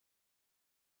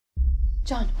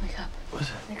John, wake up. What's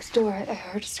it? Next door, I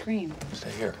heard a scream.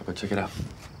 Stay here. I'll go check it out.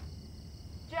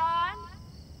 John?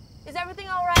 Is everything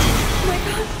all right? Oh my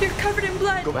God, you're covered in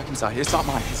blood. Go back inside. It's not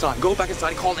mine. It's not. Go back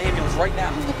inside and call an ambulance right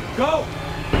now. Go!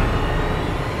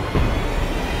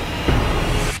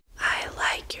 I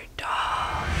like your dolls.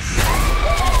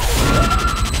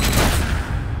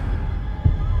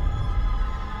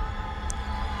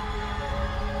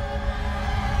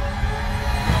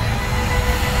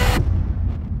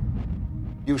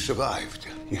 You survived.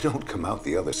 You don't come out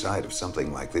the other side of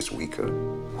something like this weaker.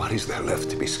 What is there left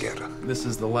to be scared of? This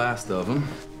is the last of them.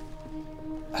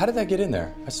 How did that get in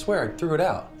there? I swear I threw it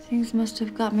out. Things must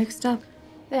have got mixed up.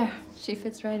 There, she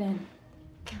fits right in.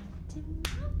 Come to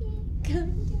mommy,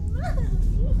 come to mommy.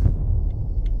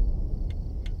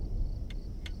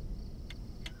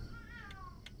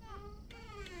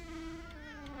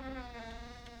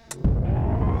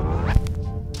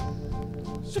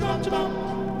 Shabam, shabam.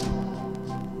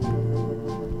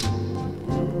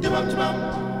 Shabam, shabam.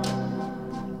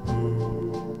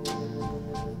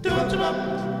 Shabam, shabam.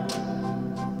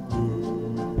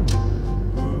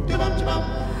 Shabam, shabam.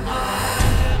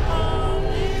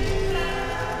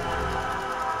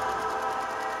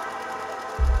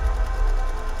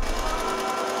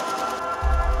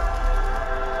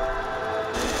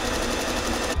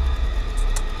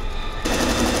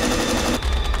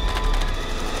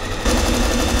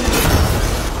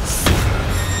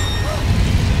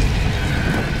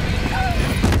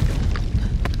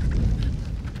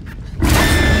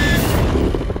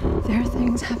 There are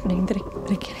things happening that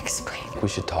I can't explain. We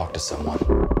should talk to someone.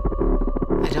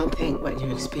 I don't think what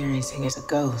you're experiencing is a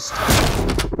ghost.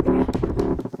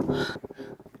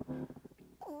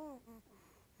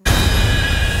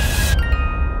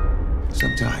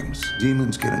 Sometimes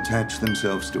demons can attach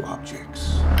themselves to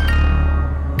objects. What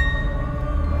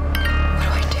do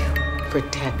I do?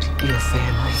 Protect your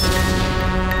family.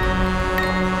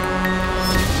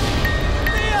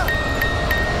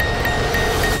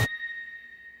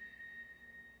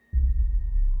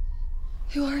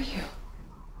 Who are you?